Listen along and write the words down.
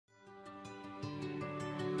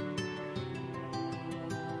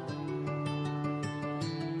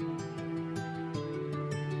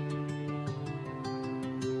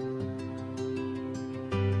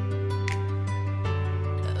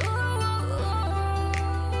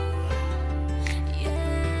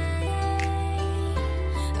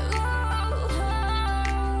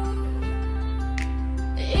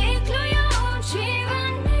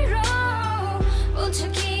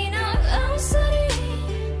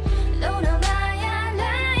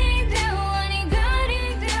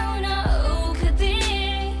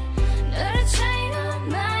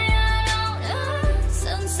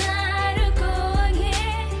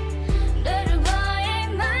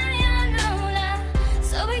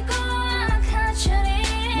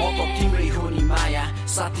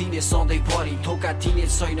साथीले सधैँभरि धोका दिने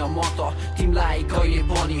छैन म त तिमीलाई कहिले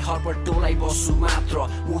पनि हरपट डोलाई बस्छु मात्र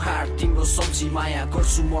मुहार तिम्रो सम्झी माया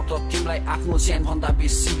गर्छु म त तिमीलाई आफ्नो ज्यान भन्दा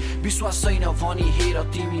बेसी विश्वास छैन भनी हेर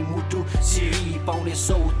तिमी मुटु सिरी पाउने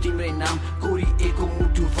सौ तिम्रै नाम कोरिएको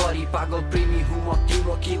मुटु भरि पागल प्रेमी हुँ म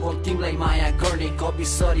तिम्रो केवल तिमीलाई माया गर्ने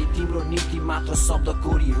कविसरी तिम्रो नीति मात्र शब्द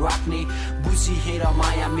कोरी राख्ने बुझी हेर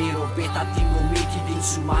माया मेरो बेता तिम्रो मेटी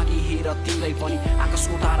दिन्छु मागी हेर तिमीलाई पनि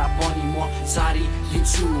आकाशको तारा पनि म जारी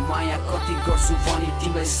दिन्छु माया कति गर्छु भने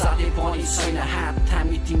तिमीलाई साथै पनि छैन हात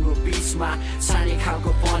थामी तिम्रो बिचमा छाने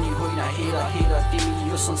खालको पनि होइन हेर हेर तिमी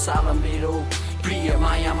यो संसारमा मेरो प्रिय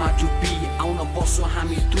मायामा डुबी आउन बस्छौ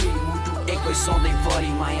हामी दुई मुटु एकै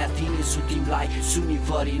सधैँभरि माया दिनेछु तिमीलाई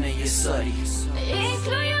सुनिभरि नै यसरी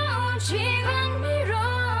एक्लो यो जीवन मेरो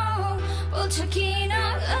बोल्छ किन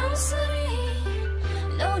कसरी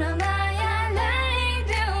लौन मायालाई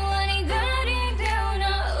देऊ अनि गरिदेऊ न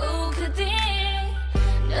ओखते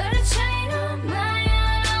डर छैन माया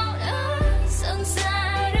लाउन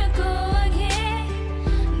संसारको अघि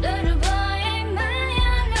डर भए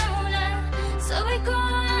माया लाउन सबैको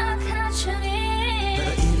आँखा छ नि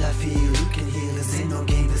The ill I feel, you can heal. This ain't no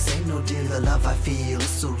game, this ain't no deal. The love I feel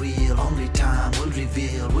is so real. Only time will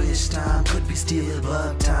reveal. Wish time could be still,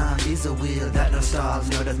 but time is a wheel that no stops.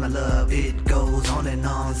 Know that my love, it goes on and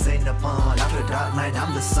on. Saint upon after dark night,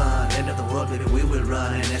 I'm the sun. End of the world, baby, we will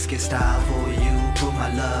run and escape style for you. For my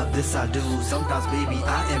love, this I do. Sometimes, baby,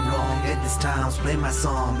 I am wrong. At this time, play my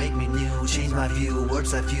song, make me new, change my view.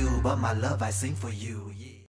 Words are few, but my love I sing for you.